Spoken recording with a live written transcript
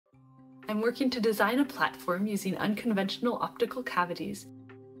I'm working to design a platform using unconventional optical cavities.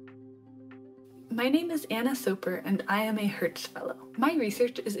 My name is Anna Soper, and I am a Hertz Fellow. My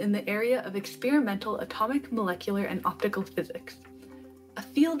research is in the area of experimental atomic, molecular, and optical physics, a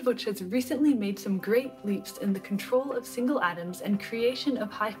field which has recently made some great leaps in the control of single atoms and creation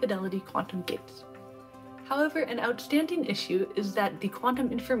of high-fidelity quantum gates. However, an outstanding issue is that the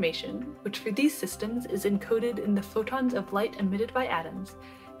quantum information, which for these systems is encoded in the photons of light emitted by atoms,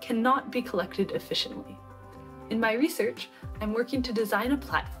 cannot be collected efficiently. In my research, I'm working to design a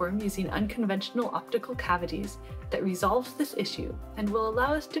platform using unconventional optical cavities that resolves this issue and will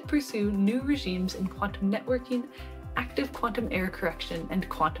allow us to pursue new regimes in quantum networking, active quantum error correction, and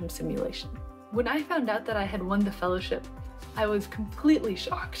quantum simulation. When I found out that I had won the fellowship, I was completely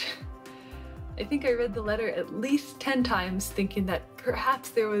shocked. I think I read the letter at least 10 times thinking that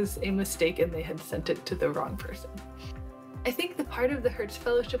perhaps there was a mistake and they had sent it to the wrong person. I think the part of the Hertz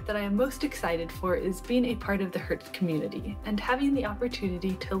Fellowship that I am most excited for is being a part of the Hertz community and having the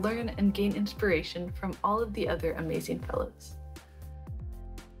opportunity to learn and gain inspiration from all of the other amazing fellows.